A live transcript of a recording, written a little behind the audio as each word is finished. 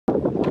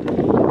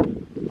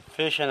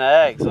fish and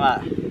eggs,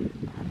 mate.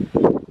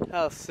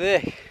 How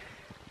sick.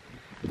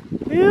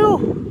 Ew.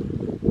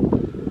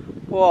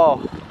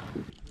 Whoa.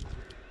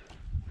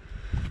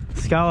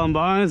 Skull and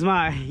bones,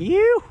 mate.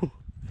 Ew.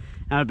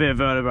 And a bit of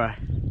vertebrae.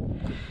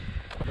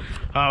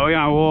 Alright, we're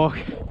gonna walk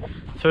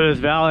through this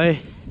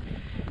valley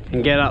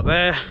and get up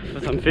there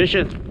for some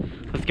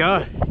fishing. Let's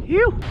go.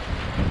 Ew.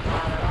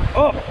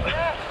 Oh.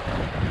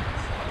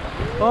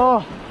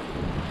 Oh.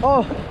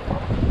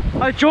 Oh.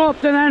 I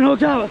dropped and then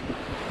hooked up.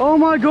 Oh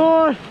my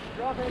god.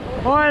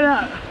 Why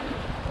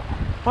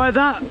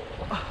that?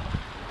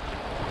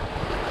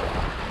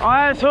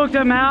 I just hooked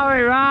a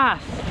Maori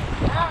wrasse.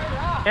 Maori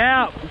wrasse?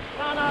 Yeah.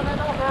 No, they're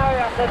not Maori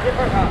wrasse, they're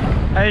different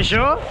wrasse. Are you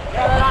sure?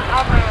 Yeah, they don't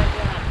have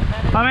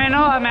Maori. I mean,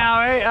 not a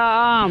Maori,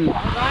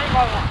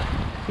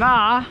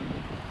 nah.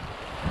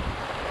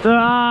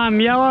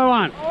 The yellow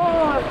one.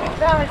 Oh,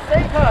 it's only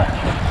sea perch.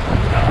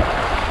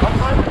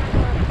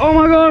 Oh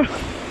my god.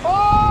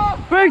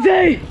 Oh! Big D!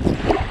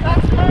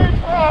 That's huge,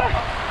 bro!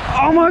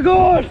 Oh my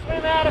god!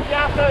 Swim out if you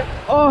have to.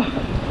 Oh,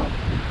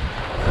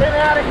 Swim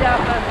out if you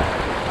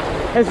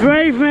have to. it's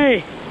reefed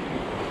me.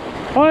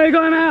 Oh, you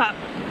got him out.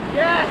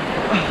 Yeah!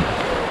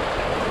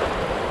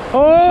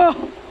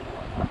 Oh!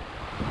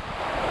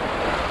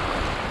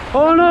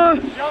 Oh no!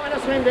 Do you want me to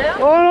swim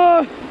down? Oh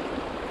no!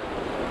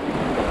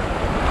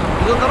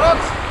 You got the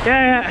rocks?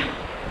 Yeah.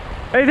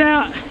 He's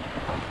out.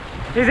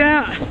 He's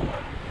out.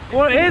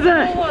 What is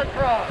it? Forward,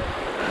 bro.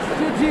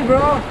 It's GT,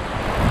 bro.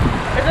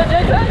 Is it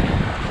GT?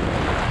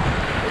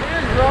 It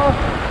is,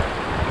 bro.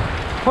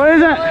 What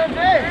is it?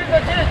 Here's the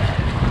ditch.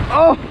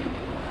 Oh!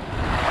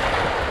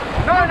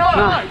 No,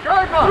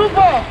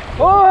 Grouper.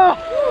 Oh!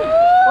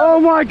 Oh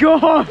my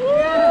god!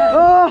 Yeah.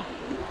 Oh!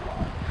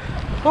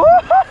 Oh!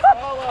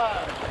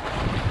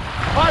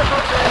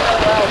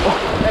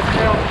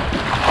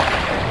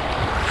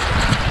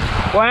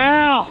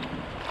 Wow!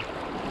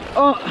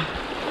 Oh!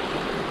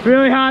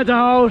 Really hard to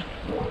hold.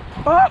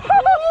 Oh.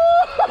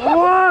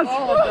 What?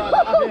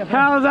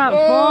 How was that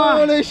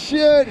fun? Holy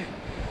shit!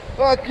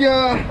 Fuck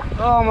yeah!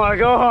 Oh my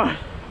god!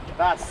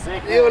 That's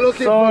sick. You were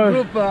looking So- for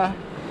grouper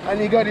and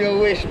you got your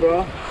wish,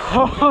 bro.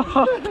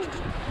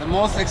 The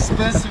most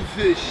expensive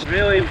fish.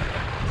 Really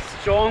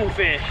strong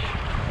fish.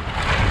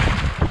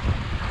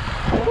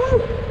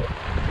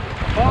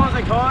 What was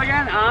it called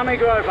again? Army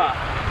grouper.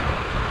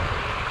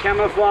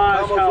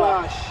 Camouflage.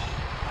 Camouflage.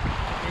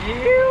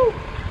 Ew.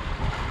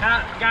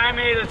 That gave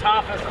me the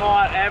toughest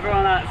fight ever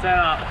on that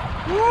setup.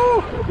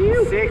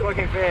 Woo! Sick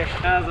looking fish.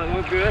 Does it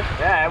look good?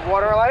 Yeah,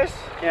 water release.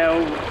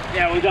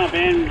 Yeah, we'll jump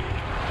in.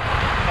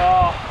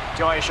 Oh, Do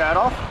you want your shirt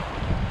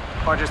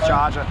off? Or just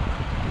charge it?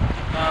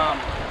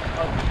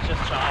 I'll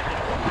just charge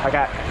it.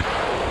 Okay.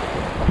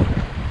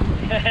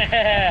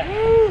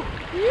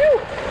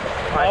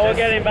 Oh, we'll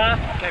get him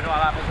back. Keep it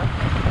like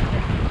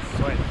that,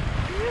 Sweet.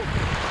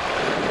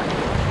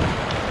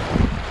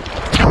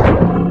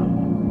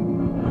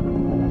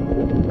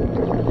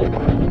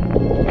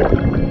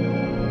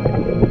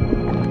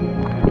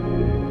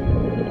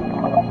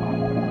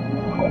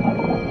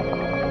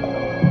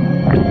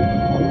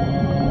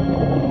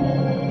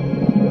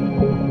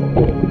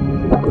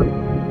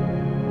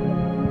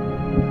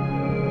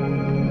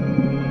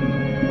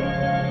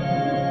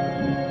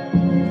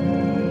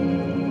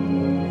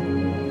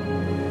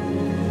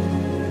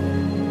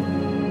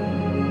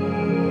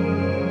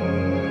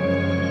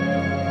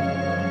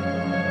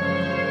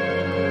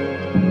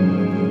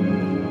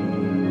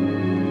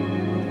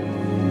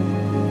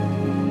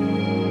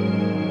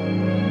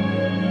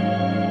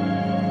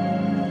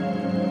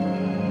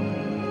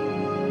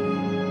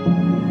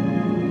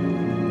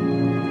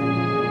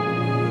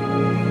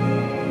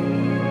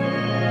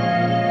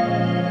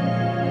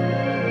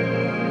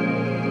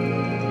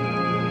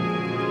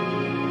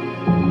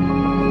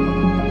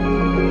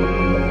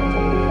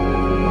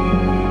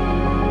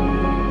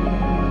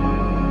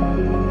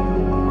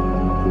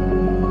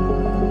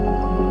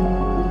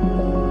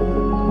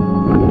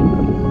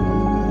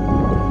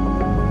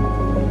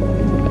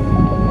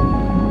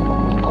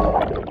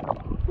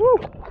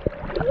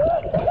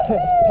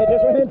 He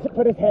just went in to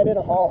put his head in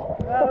a hole.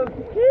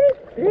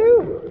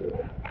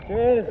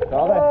 Cheers.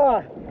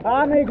 Oh,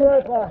 army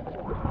grouper.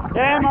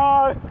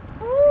 Demo.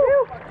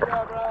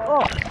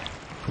 Oh.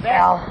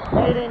 Best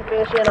eating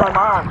fish in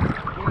Oman.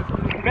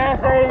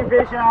 Best eating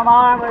fish in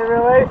Oman. We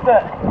released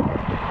it.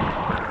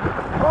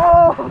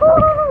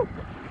 Oh.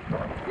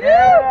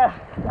 Yeah.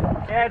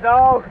 Yeah,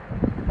 dog.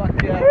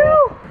 Fuck yeah,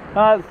 bro.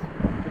 That's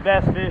the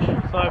best fish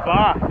so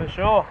far, for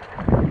sure.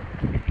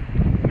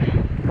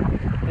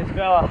 This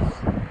fella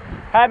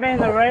had me in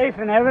the reef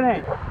and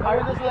everything. I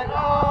was just like,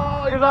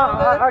 oh, you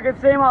Because I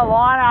could see my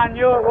line, I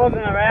knew it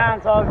wasn't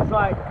around, so I was just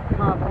like,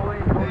 come on, pull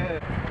in.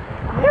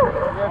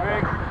 Yeah,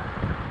 Briggs.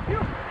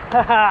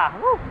 Haha.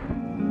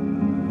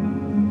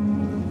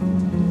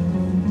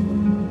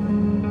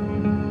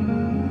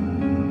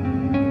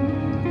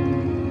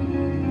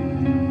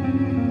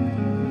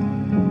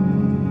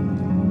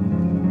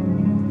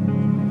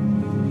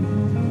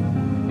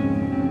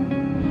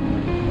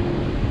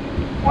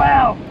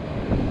 Wow!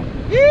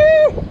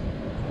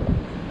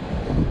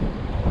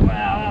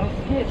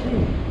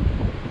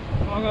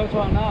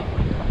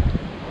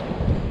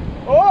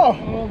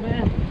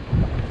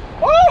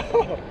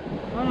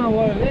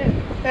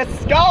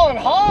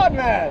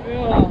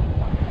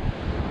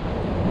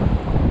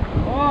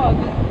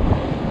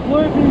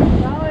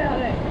 looping valley, I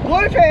think.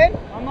 Bluefin?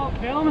 I'm not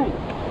filming.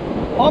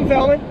 I'm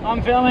filming.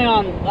 I'm filming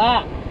on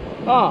that.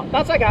 Oh,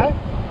 that's okay.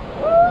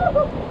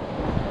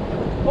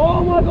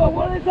 Oh my god,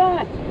 what is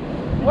that?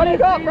 What do you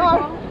got,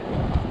 bro?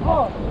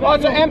 Oh,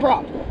 It's an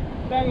emperor.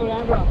 Bengal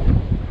emperor.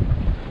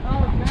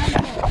 Oh,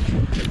 Bengal.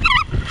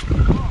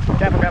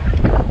 Careful, careful.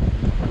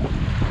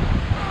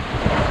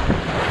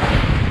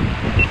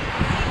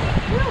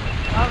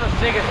 That was the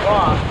sickest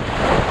one.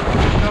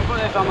 I'm gonna put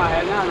this on my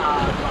head now.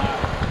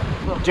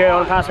 No, Do you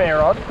want to pass me a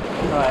rod?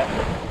 right.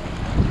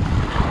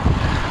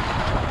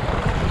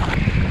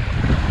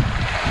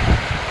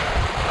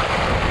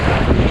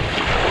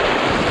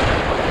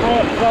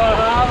 Oh, so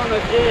hard on the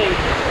jig.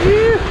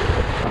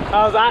 I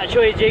was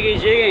actually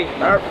jigging.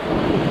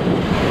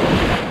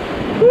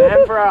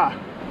 Emperor.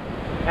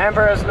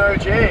 Emperor's no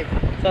jig.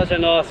 Such a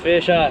nice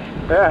fish, eh?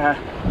 Yeah.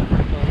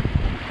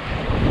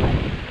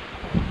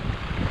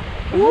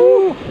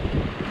 Woo!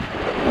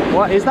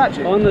 What is that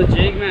jig? On the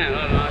jig, man.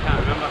 I don't know, I can't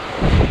remember.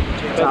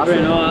 That's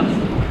pretty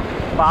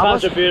nice.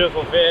 Barbless? Such a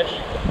beautiful fish.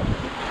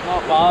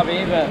 Not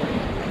Barbie, but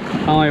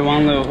only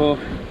one little hook.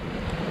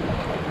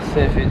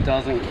 See if it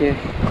doesn't kick.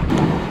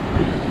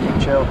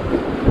 Chill.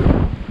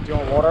 Do you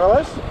want water on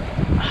this?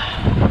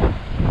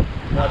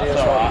 That's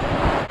alright.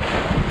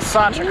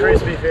 Such a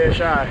crispy fish,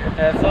 eh?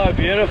 Yeah, it's so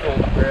beautiful.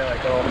 Really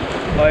cool.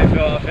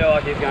 I feel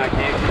like he's going to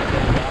kick.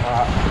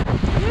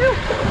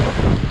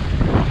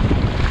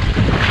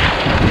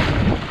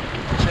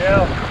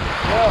 Chill.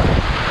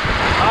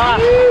 Ah!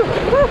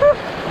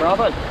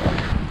 Robin.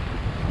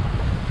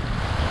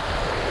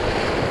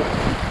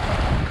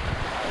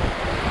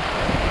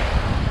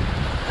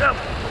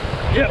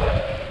 Yep.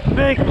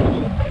 Big.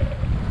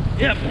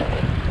 Yep.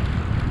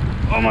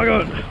 Oh my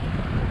god.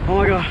 Oh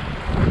my god.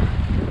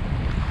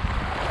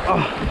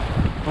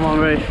 Oh. Come on,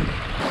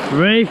 reef.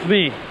 Reef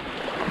me.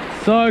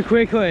 So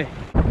quickly.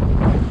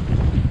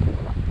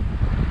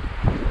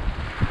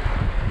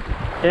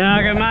 Yeah,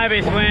 I can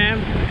maybe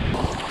swim.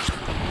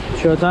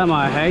 Should I take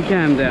my head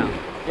cam down?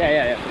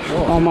 Yeah.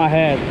 Sure. On my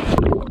head.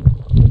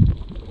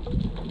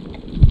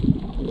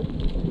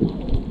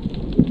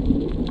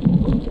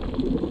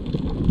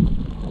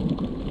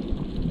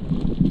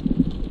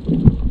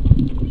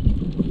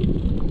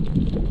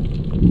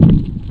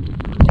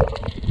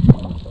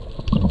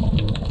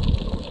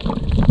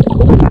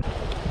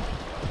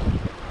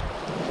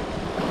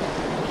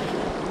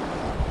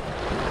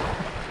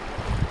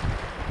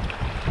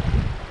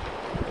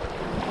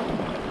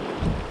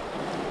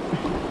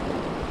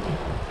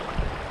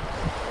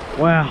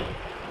 Wow.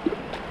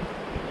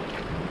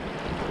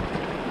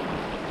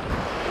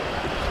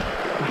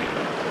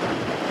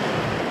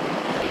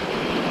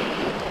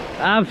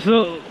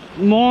 Absolute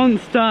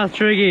monster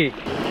Triggy.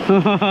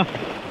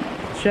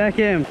 Check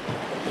him.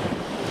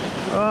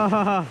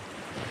 Oh.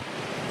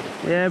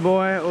 Yeah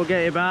boy, we'll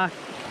get you back.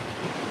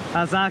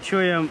 That's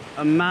actually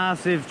a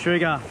massive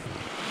trigger.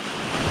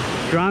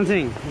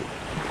 Grunting.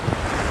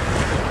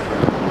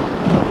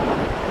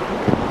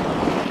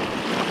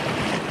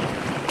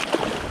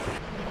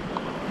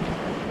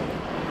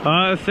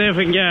 Alright, let's see if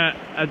we can get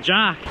a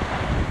jack.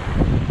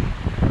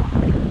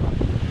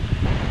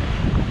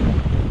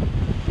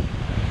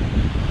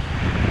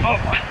 Oh,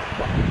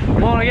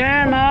 come on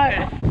again,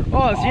 mate.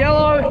 Oh, it's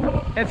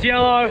yellow. It's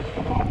yellow.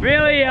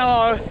 Really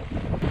yellow.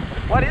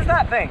 What is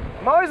that thing?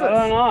 Moses? I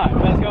don't know,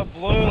 but it's got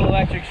blue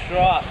electric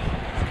stripes.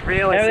 It's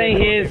really Everything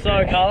sick. here is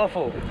so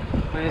colourful.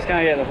 I'm just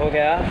gonna get the hook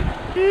out.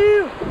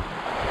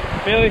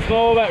 Really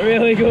small, but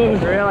really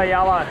good. Really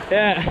yellow.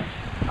 Yeah.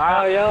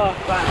 Oh, yellow.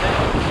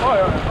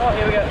 Oh,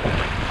 here we go.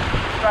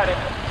 Straight in.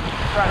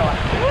 Straight away.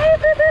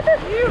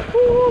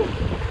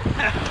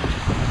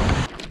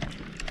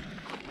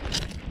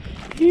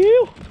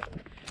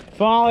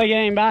 Finally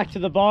getting back to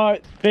the boat.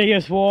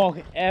 Biggest walk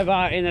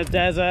ever in the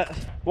desert.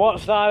 What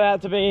started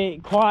out to be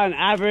quite an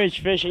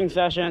average fishing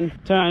session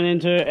turned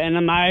into an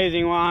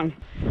amazing one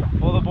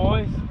for the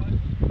boys.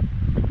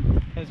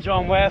 There's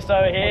John West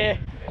over here.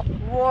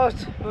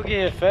 What? Look at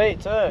your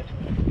feet too.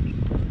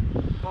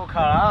 All cut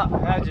up.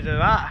 How'd you do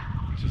that?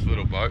 Just a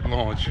little boat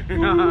launch. Can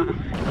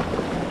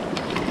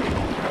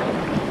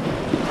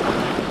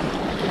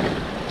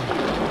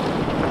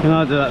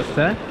I do that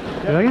instead?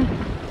 You reckon?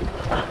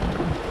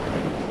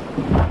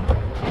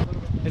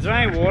 Is there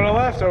any water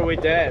left or are we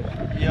dead?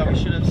 Yeah, we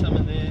should have some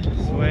in there.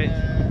 Sweet.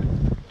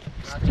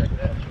 I'll check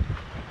that.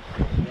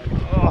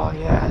 Oh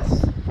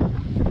yes.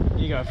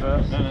 You go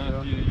first.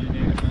 No, you need it,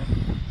 man.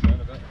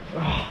 Sound about.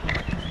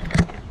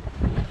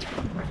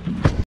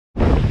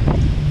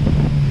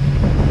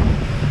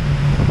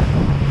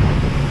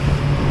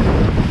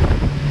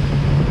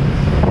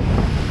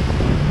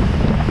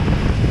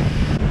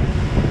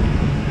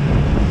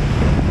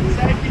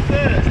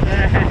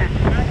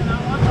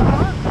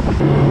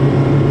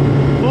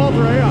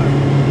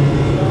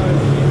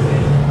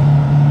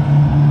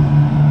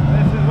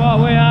 This is what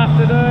we have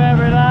to do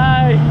every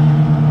day.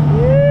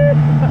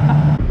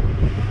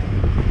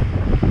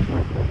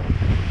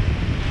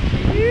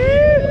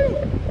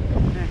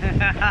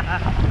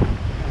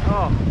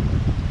 Oh,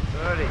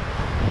 dirty.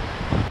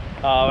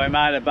 Oh, we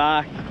made it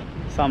back.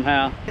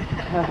 somehow.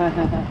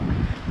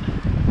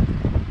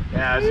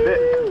 Yeah, it's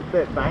a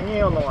bit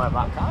bangy on the way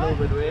back. A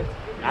little bit weird.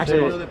 Actually,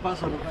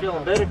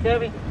 Feeling better,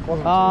 Cavy?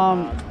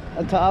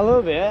 a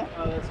little bit.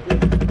 Oh, that's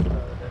good.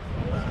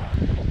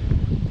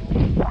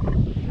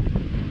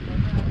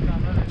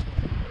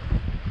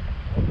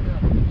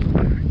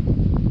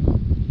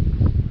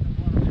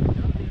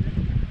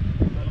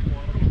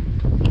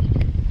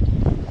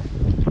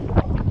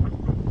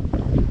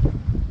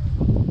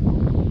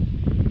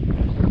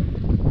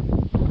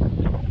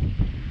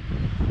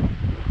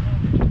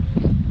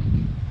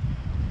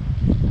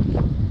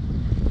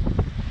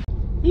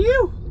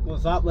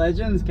 What's up,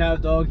 legends?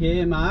 Cav Dog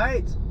here,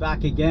 mate.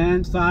 Back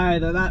again. Say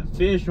that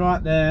fish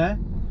right there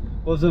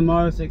was the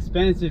most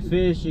expensive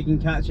fish you can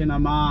catch in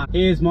Oman.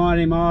 Here's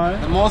Mighty Mo.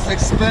 The most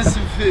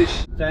expensive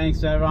fish.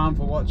 Thanks to everyone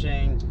for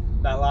watching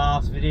that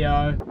last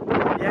video.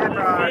 Yeah,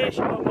 bro. Fish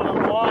of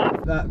my life.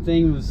 That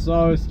thing was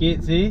so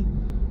skitsy.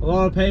 A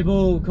lot of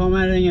people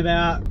commenting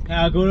about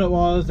how good it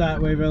was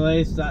that we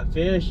released that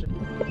fish.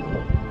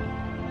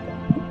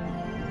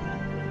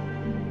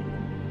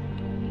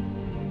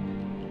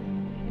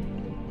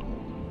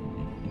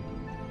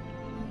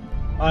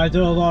 I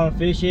do a lot of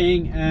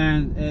fishing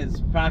and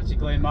it's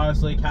practically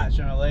mostly catch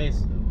and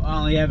release. I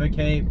only ever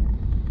keep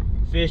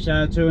fish that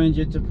are too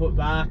injured to put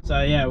back.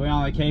 So yeah, we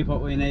only keep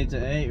what we need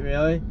to eat,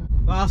 really.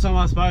 Last time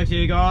I spoke to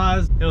you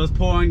guys, it was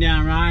pouring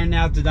down rain.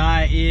 Now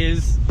today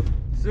is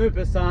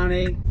super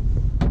sunny.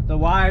 The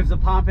waves are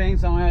pumping,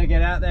 so I'm gonna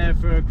get out there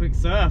for a quick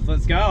surf.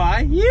 Let's go,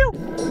 eh? You!